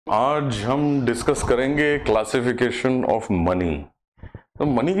आज हम डिस्कस करेंगे क्लासिफिकेशन ऑफ मनी। तो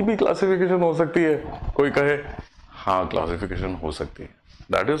मनी की भी क्लासिफिकेशन हो सकती है, कोई कहे हाँ क्लासिफिकेशन हो सकती है।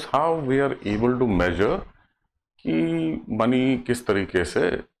 That is how we are able to major कि मनी किस तरीके से,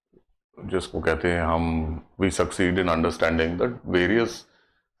 जिसको कहते हैं हम, we succeed in understanding that various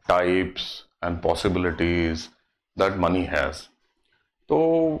types and possibilities that money has. तो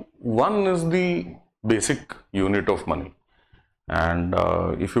one is the basic unit of money, and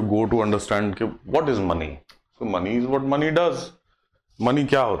if you go to understand कि what is money, so money is what money does. Money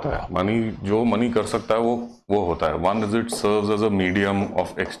क्या होता है? Money जो money कर सकता है वो होता है। One is it serves as a medium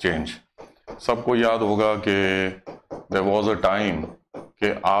of exchange. सबको याद होगा कि देयर वाज अ टाइम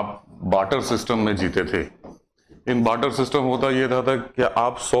कि आप बार्टर सिस्टम में जीते थे। इन बार्टर सिस्टम होता ये था कि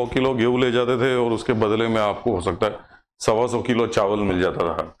आप 100 किलो गेहूं ले जाते थे और उसके बदले में आपको हो सकता है 125 किलो चावल मिल जाता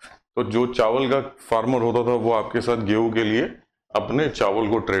था। तो जो चावल का फार्मर होता था वो आपके साथ गेहूं के लिए अपने चावल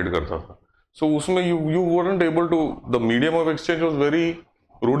को ट्रेड करता था। सो उसमें you weren't able to, the medium of exchange was very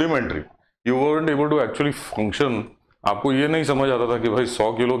rudimentary. You weren't able to actually function. आपको ये नहीं समझ आता था कि भाई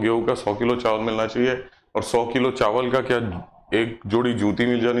 100 किलो गेहूं का 100 किलो चावल मिलना चाहिए और 100 किलो चावल का क्या एक जोड़ी जूती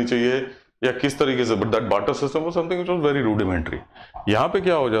मिल जानी चाहिए या किस तरीके से। But that barter system was something which was very rudimentary. यहाँ पे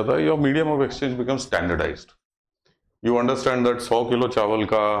क्या हो जाता है, your medium of exchange become standardised. You understand that 100 kilo चावल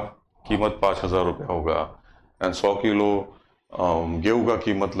का कीमत 5,000 रुपया होगा एंड 100 किलो गेहूं का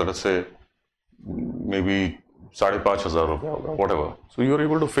कीमत लड़ से मे बी 5,500 रुपया होगा, what ever. So you are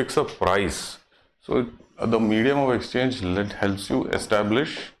able to fix a price. So the medium of exchange helps you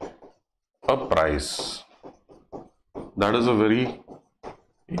establish a price. That is a very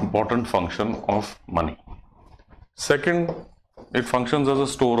important function of money. Second, it functions as a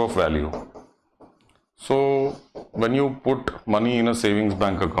store of value. So when you put money in a savings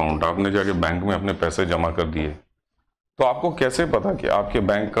bank account, आपने जाके bank में अपने पैसे जमा कर दिए, तो आपको कैसे पता कि आपके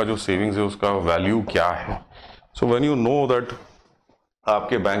बैंक का जो सेविंग्स है उसका वैल्यू क्या है? So when you know that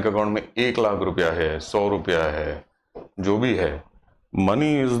आपके बैंक अकाउंट में 1 लाख रुपया है, 100 रुपया है, जो भी है,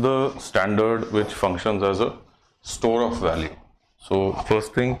 money is the standard which functions as a store of value. So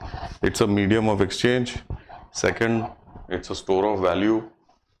first thing, it's a medium of exchange. Second, it's a store of value.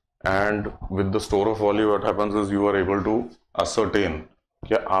 And with the store of value, what happens is you are able to ascertain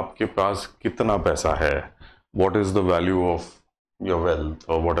कि आपके पास कितना पैसा है, what is the value of your wealth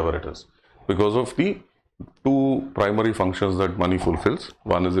or whatever it is, because of the two primary functions that money fulfills.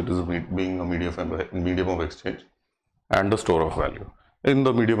 One is it is being a medium of exchange and the store of value. In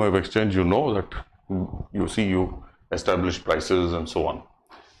the medium of exchange, you know that you establish prices and so on.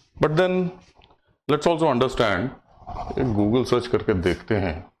 But then let's also understand, Google search करके देखते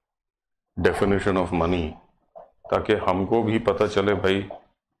हैं definition of money, ताकि हमको भी पता चले भाई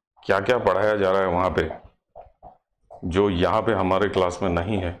क्या क्या पढ़ाया जा रहा है वहाँ पे जो यहाँ पे हमारे क्लास में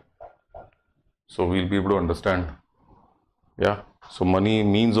नहीं है. So we'll be able to understand. Yeah. So money,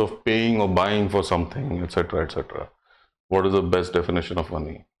 means of paying or buying for something, etc., etc. What is the best definition of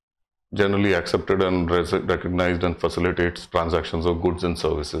money? Generally accepted and recognized and facilitates transactions of goods and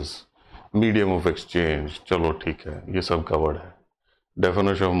services. Medium of exchange, चलो ठीक है, ये सब covered है.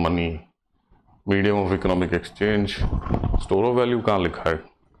 Definition of money, medium of economic exchange, store of value कहाँ लिखा है?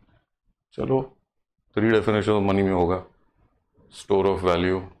 चलो 3 definition of money में होगा. Store of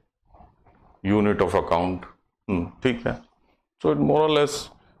value, unit of account, ठीक है. So more or less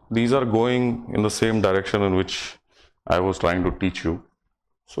these are going in the same direction in which I was trying to teach you.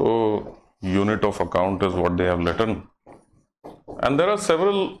 So unit of account is what they have written, and there are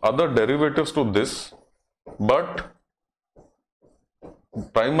several other derivatives to this, but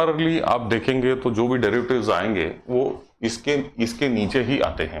primarily आप देखेंगे तो जो भी derivatives आएंगे वो इसके नीचे ही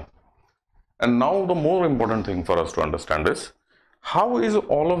आते हैं. And now the more important thing for us to understand is how is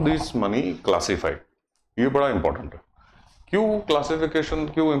all of this money classified. ये बड़ा important है. क्यों classification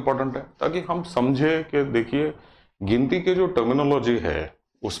क्यों important है? ताकि हम समझे कि देखिए गिनती के जो टर्मिनोलॉजी है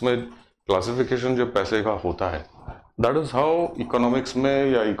उसमें क्लासिफिकेशन जो पैसे का होता है, दैट इज हाउ इकोनॉमिक्स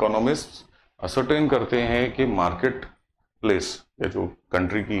में या इकोनॉमिस्ट असर्टेन करते हैं कि मार्केट प्लेस या जो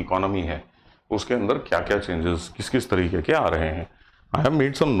कंट्री की इकोनॉमी है उसके अंदर क्या क्या चेंजेस किस किस तरीके के आ रहे हैं. I have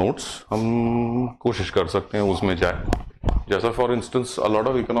made some notes, हम कोशिश कर सकते हैं उसमें जाए. जैसा for instance a lot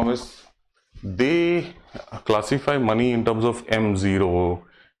of economist they classify money in terms of M0,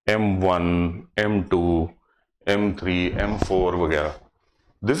 M1, M2, M3, M4 वगैरह.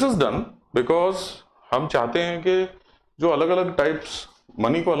 दिस इज डन बिकॉज हम चाहते हैं कि जो अलग अलग टाइप्स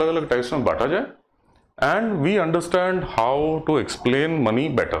मनी को अलग अलग टाइप्स में बांटा जाए and we understand how to explain money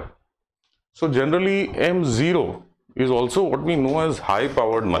better. So generally M0 is also what we know as high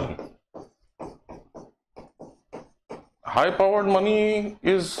powered money. high powered money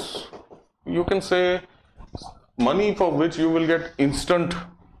is, you can say, money for which you will get instant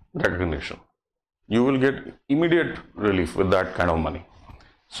recognition. You will get immediate relief with that kind of money.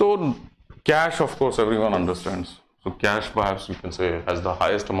 So cash, of course, everyone understands. So cash, perhaps you can say, has the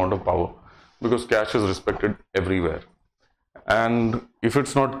highest amount of power because cash is respected everywhere. And if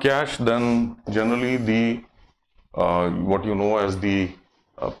it's not cash, then generally the what you know as the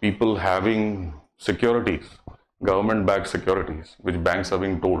people having securities, government-backed securities, which banks are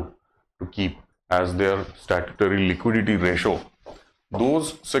being told to keep as their statutory liquidity ratio,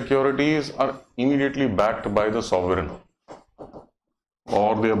 those securities are immediately backed by the sovereign,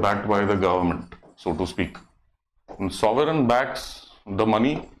 or they are backed by the government, so to speak. When sovereign backs the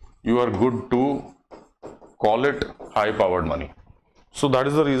money, you are good to call it high powered money. So that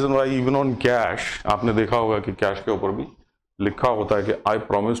is the reason why even on cash, आपने देखा होगा कि cash के ऊपर भी लिखा होता है कि I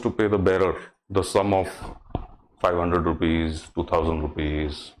promise to pay the bearer the sum of 500 rupees, 2000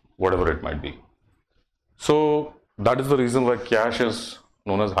 rupees, whatever it might be. So that is the reason why cash is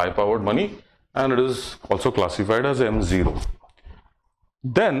known as high powered money, and it is also classified as M0.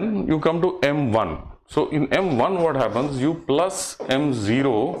 Then you come to M1. So in M1 what happens, you plus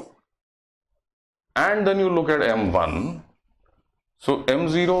M0 and then you look at M1. So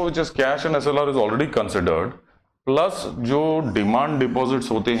M0, which is cash and SLR, is already considered, plus जो demand deposits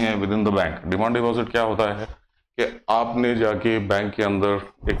होते हैं with in the bank. Demand deposit क्या होता है कि आपने जाके bank के अंदर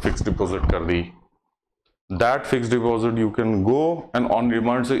एक फिक्स डिपॉजिट कर दी. That fix deposit you can go and on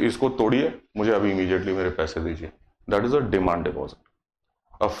demand से इसको तोड़िए, मुझे अभी इमीडिएटली मेरे पैसे दीजिए. That is a demand deposit.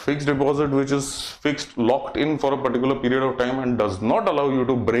 A fixed deposit which is fixed, locked in for a particular period of time and does not allow you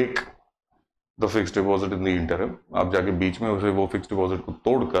to break the fixed deposit in the interim. आप जाके बीच में उसे वो fixed deposit को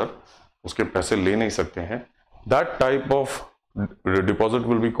तोड़कर उसके पैसे ले नहीं सकते हैं. That type of deposit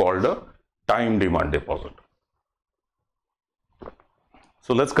will be called a time demand deposit.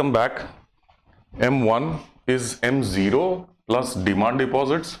 So let's come back. M1 is M0 plus demand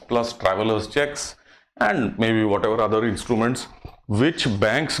deposits plus travelers checks and maybe whatever other instruments which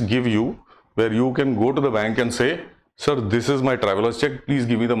banks give you, where you can go to the bank and say, sir, this is my traveler's check, please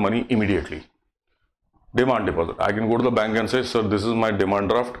give me the money immediately. Demand deposit. I can go to the bank and say, sir, this is my demand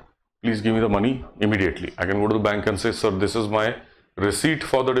draft, please give me the money immediately. I can go to the bank and say, sir, this is my receipt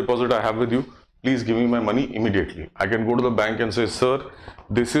for the deposit I have with you, please give me my money immediately. I can go to the bank and say, sir,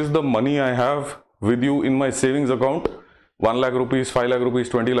 this is the money I have with you in my savings account, 1 lakh rupees, 5 lakh rupees,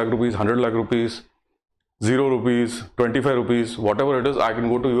 20 lakh rupees, 100 lakh rupees, 0 rupees, 25 rupees, whatever it is. I can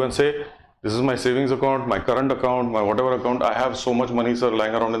go to you and say, this is my savings account, my current account, my whatever account, I have so much money, sir,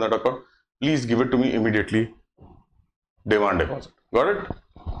 lying around in that account, please give it to me immediately. Demand deposit. Got it?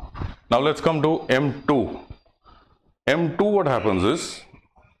 Now let's come to M2. M2, what happens is,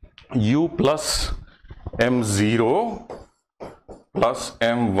 you plus M0 plus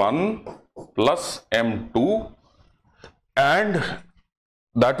M1 plus M2, and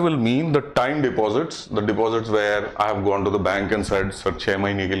that will mean the time deposits, the deposits where I have gone to the bank and said, sir, 6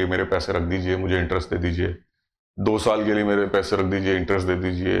 महीने के लिए मेरे पैसे रख दीजिए, मुझे interest दे दीजिए. 2 साल के लिए मेरे पैसे रख दीजिए, इंटरेस्ट दे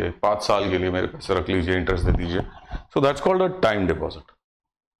दीजिए. 5 साल के लिए मेरे पैसे रख लीजिए, इंटरेस्ट दे दीजिए. So that's called a time deposit.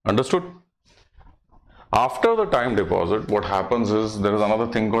 Understood? After the time deposit, what happens is there is another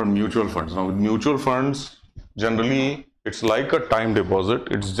thing called mutual funds. Now with mutual funds, generally it's like a time deposit.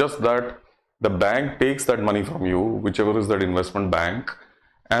 It's just that the bank takes that money from you, whichever is that investment bank,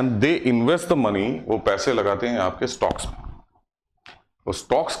 and they invest the money. वो पैसे लगाते हैं आपके stocks में. वो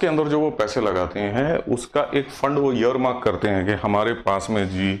stocks के अंदर जो वो पैसे लगाते हैं, उसका एक फंड वो ईयर मार्क करते हैं कि हमारे पास में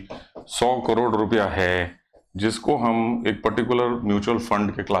जी 100 करोड़ रुपया है, जिसको हम एक पर्टिकुलर म्यूचुअल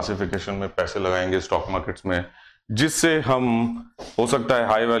फंड के क्लासिफिकेशन में पैसे लगाएंगे स्टॉक मार्केट्स में, जिससे हम हो सकता है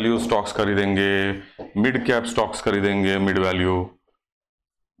हाई वैल्यू स्टॉक्स खरीदेंगे, मिड कैप स्टॉक्स खरीदेंगे, मिड वैल्यू,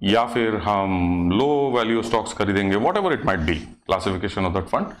 या फिर हम लो वैल्यू स्टॉक्स खरीदेंगे, what ever it might be classification of that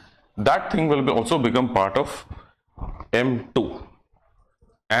fund. That thing will also become part of M2.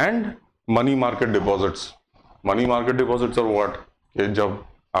 And money market deposits. Money market deposits और what, कि जब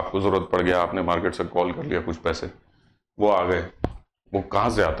आपको जरूरत पड़ गया, आपने मार्केट से कॉल कर लिया, कुछ पैसे वो आ गए, वो कहाँ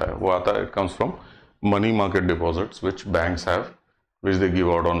से आता है? वो आता है, it comes from money market deposits which banks have, which they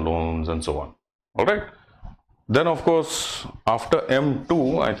give out on loans and so on. Alright. Then of course after M2,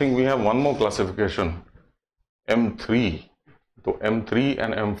 I think we have one more classification, M3. So M3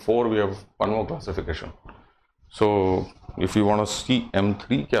 and M4 we have one more classification. So if you want to see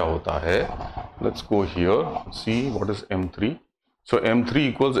M3 क्या होता है, let's go here, see what is M3. So M3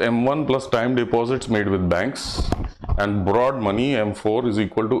 equals M1 plus time deposits made with banks, and broad money M4 is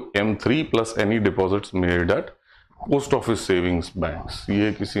equal to M3 plus any deposits made at post office savings banks.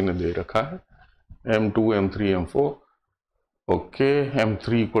 ये किसी ने दे रखा है. M2, M3, M4. Okay,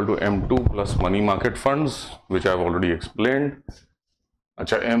 M3 equal to M2 plus money market funds, which I've already explained.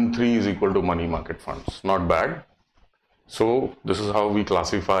 Acha, M3 is equal to money market funds. Not bad. So this is how we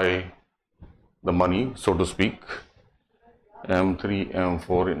classify the money, so to speak. M3,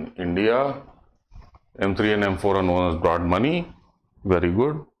 M4 in India. M3 and M4 are known as broad money. Very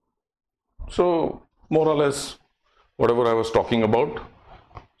good. So more or less whatever I was talking about.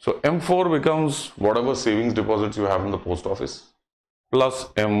 So M4 becomes whatever savings deposits you have in the post office, plus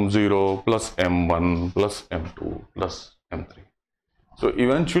M0 plus M1 plus M2 plus M3. So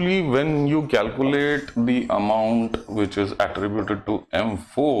eventually when you calculate the amount which is attributed to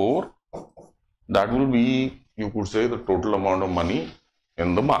M4, that will be, you could say, the total amount of money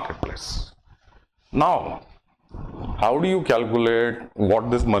in the marketplace. Now, how do you calculate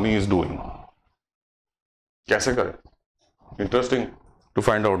what this money is doing? कैसे करें? Interesting to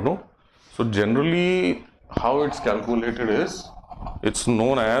find out, no? So generally how it's calculated is, it's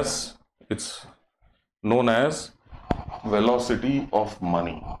known as velocity of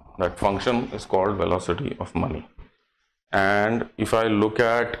money. That function is called velocity of money. And if I look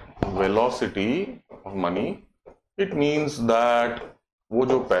at velocity of money, it means that वो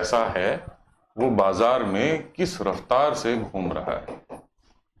जो पैसा है वो बाजार में किस रफ्तार से घूम रहा है.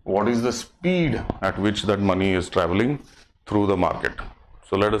 What is the speed at which that money is traveling through the market.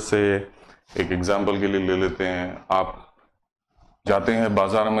 So let us say, एक एग्जाम्पल के लिए ले लेते हैं, आप जाते हैं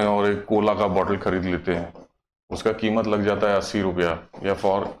बाजार में और एक कोला का बॉटल खरीद लेते हैं, उसका कीमत लग जाता है 80 रुपया, या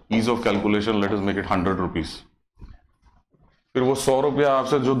for ease of calculation let us make it 100 rupees. फिर वो 100 रुपया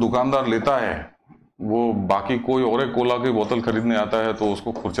आपसे जो दुकानदार लेता है, वो बाकी कोई और एक कोला की बोतल खरीदने आता है तो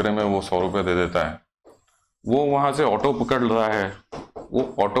उसको खुचरे में वो 100 रुपया दे देता है. वो वहां से ऑटो पकड़ रहा है, वो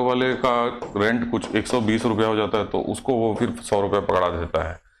ऑटो वाले का रेंट कुछ 120 रुपया हो जाता है तो उसको वो फिर 100 रुपया पकड़ा देता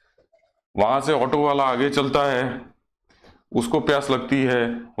है. वहां से ऑटो वाला आगे चलता है, उसको प्यास लगती है,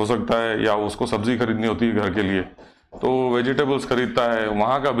 हो सकता है, या उसको सब्जी खरीदनी होती है घर के लिए, तो वेजिटेबल्स खरीदता है,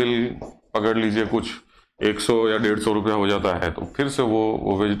 वहां का बिल पकड़ लीजिए कुछ 100 या 150 रुपया हो जाता है, तो फिर से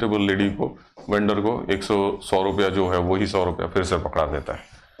वो वेजिटेबल लेडी को, वेंडर को 100 रुपया जो है वही 100 रुपया फिर से पकड़ा देता है.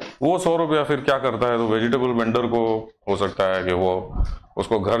 वो 100 रुपया फिर क्या करता है, तो वेजिटेबल वेंडर को हो सकता है कि वो,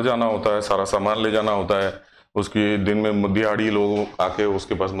 उसको घर जाना होता है, सारा सामान ले जाना होता है, उसकी दिन में दिहाड़ी लोग आके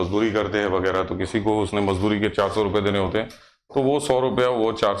उसके पास मजदूरी करते हैं वगैरह, तो किसी को उसने मजदूरी के 400 रुपये देने होते हैं, तो वो 100 रुपया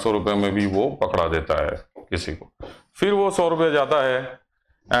वो 400 रुपये में भी वो पकड़ा देता है किसी को. फिर वो 100 रुपया जाता है,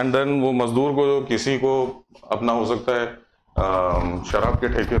 एंड देन वो मजदूर को, किसी को अपना हो सकता है शराब के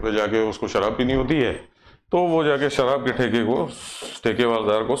ठेके पे जाके उसको शराब पीनी होती है, तो वो जाके शराब के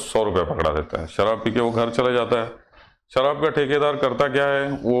ठेकेदार को 100 रुपया पकड़ा देता है. शराब पी के वो घर चला जाता है. शराब का ठेकेदार करता क्या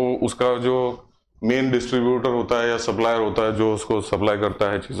है, वो उसका जो मेन डिस्ट्रीब्यूटर होता है या सप्लायर होता है जो उसको सप्लाई करता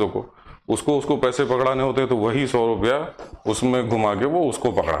है चीज़ों को, उसको पैसे पकड़ाने होते हैं, तो वही 100 रुपया उसमें घुमा के वो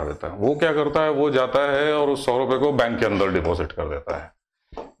उसको पकड़ा देता है. वो क्या करता है, वो जाता है और उस 100 रुपये को बैंक के अंदर डिपॉजिट कर देता है.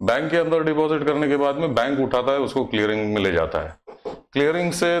 बैंक के अंदर डिपॉजिट करने के बाद में बैंक उठाता है, उसको क्लियरिंग में ले जाता है.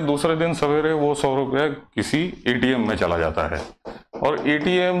 क्लियरिंग से दूसरे दिन सवेरे वो 100 रुपया किसी एटीएम में चला जाता है, और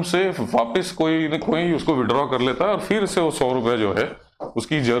एटीएम से वापस कोई न कोई उसको विड्रॉ कर लेता है, और फिर से वो 100 रुपया जो है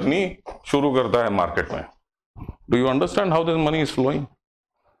उसकी जर्नी शुरू करता है मार्केट में. Do you understand how this money is flowing?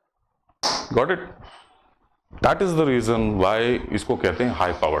 Got it? That is the reason why इसको कहते हैं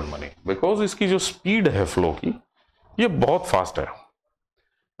हाई पावर्ड मनी, बिकॉज इसकी जो स्पीड है फ्लो की, ये बहुत फास्ट है.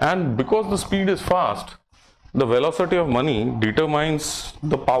 And because the speed is fast, the velocity of money determines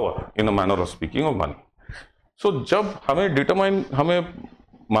the power in a manner of speaking of money. So जब हमें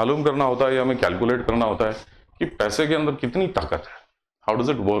मालूम करना होता है या हमें कैलकुलेट करना होता है कि पैसे के अंदर कितनी ताकत है, how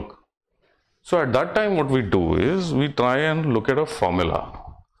does it work? So at that time what we do is we try and look at a formula,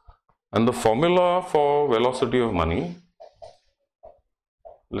 and the formula for velocity of money,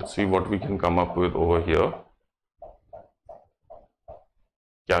 let's see what we can come up with over here.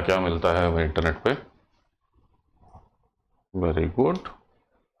 क्या क्या मिलता है हमें internet पे. Very good.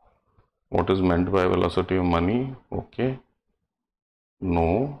 What is meant by velocity of money? Okay. No,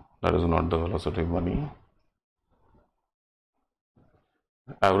 that is not the velocity of money.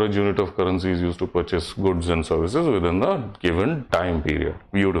 Average unit of currency is used to purchase goods and services within the given time period.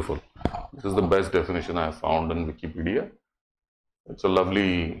 Beautiful. This is the best definition I have found in Wikipedia. It's a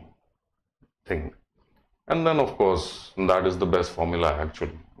lovely thing. And then of course, that is the best formula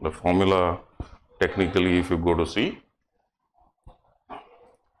actually. The formula, technically, if you go to see,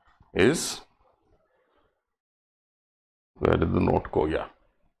 is, where did the note go? Yeah.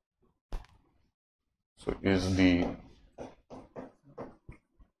 So is the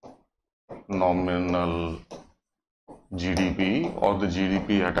nominal GDP or the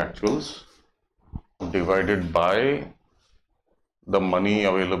GDP at actuals divided by the money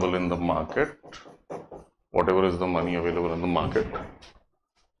available in the market, whatever is the money available in the market,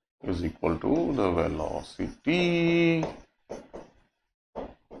 is equal to the velocity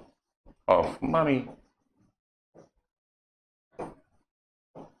of money.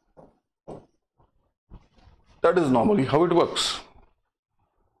 That is normally how it works.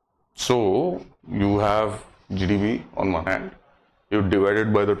 So you have GDP on one hand, you divide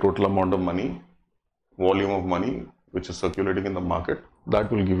it by the total amount of money, volume of money which is circulating in the market.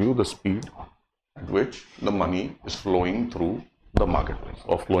 That will give you the speed at which the money is flowing through the marketplace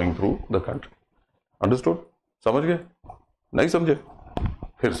or flowing through the country. Understood? समझ गए? नहीं समझे?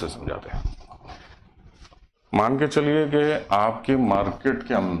 फिर से समझाते हैं. मान के चलिए कि आपके मार्केट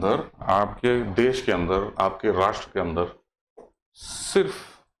के अंदर, आपके देश के अंदर, आपके राष्ट्र के अंदर सिर्फ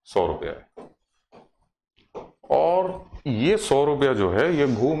 100 रुपया है, और ये 100 रुपया जो है ये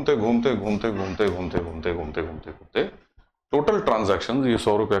घूमते घूमते घूमते घूमते घूमते घूमते घूमते घूमते घूमते टोटल ट्रांजैक्शन ये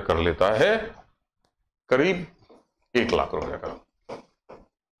 100 रुपया कर लेता है करीब 1 लाख रुपया का.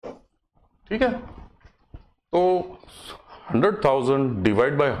 ठीक है? तो 100,000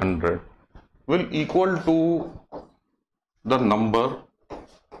 divide by 100 will equal to the number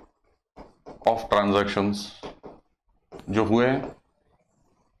of transactions जो हुए हैं.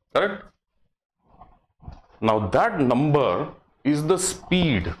 Correct? Now that number is the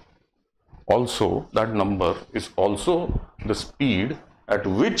speed. Also, that number is also the speed at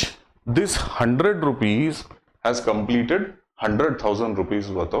which this 100 rupees has completed 100,000 rupees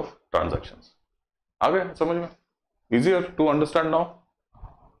worth of transactions. आ गए समझ में? Easier to understand now.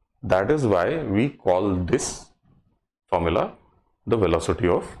 That is why we call this formula the velocity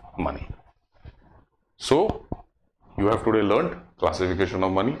of money. So you have today learned classification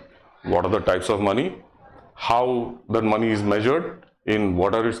of money, what are the types of money, how the money is measured, in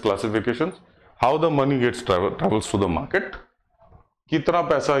what are its classifications, how the money gets travels to the market, कितना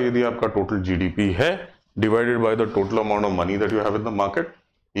पैसा यदि आपका total GDP है divided by the total amount of money that you have in the market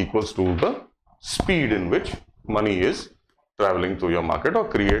equals to the speed in which money is traveling through your market or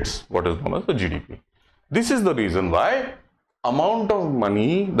creates what is known as the GDP. This is the reason why amount of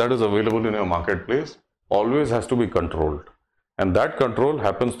money that is available in your marketplace always has to be controlled, and that control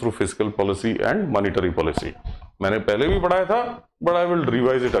happens through fiscal policy and monetary policy. मैंने पहले भी पढ़ाया था, but I will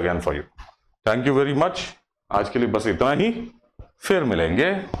revise it again for you. Thank you very much. आज के लिए बस इतना ही. फिर मिलेंगे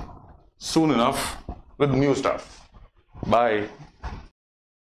soon enough with new stuff. Bye.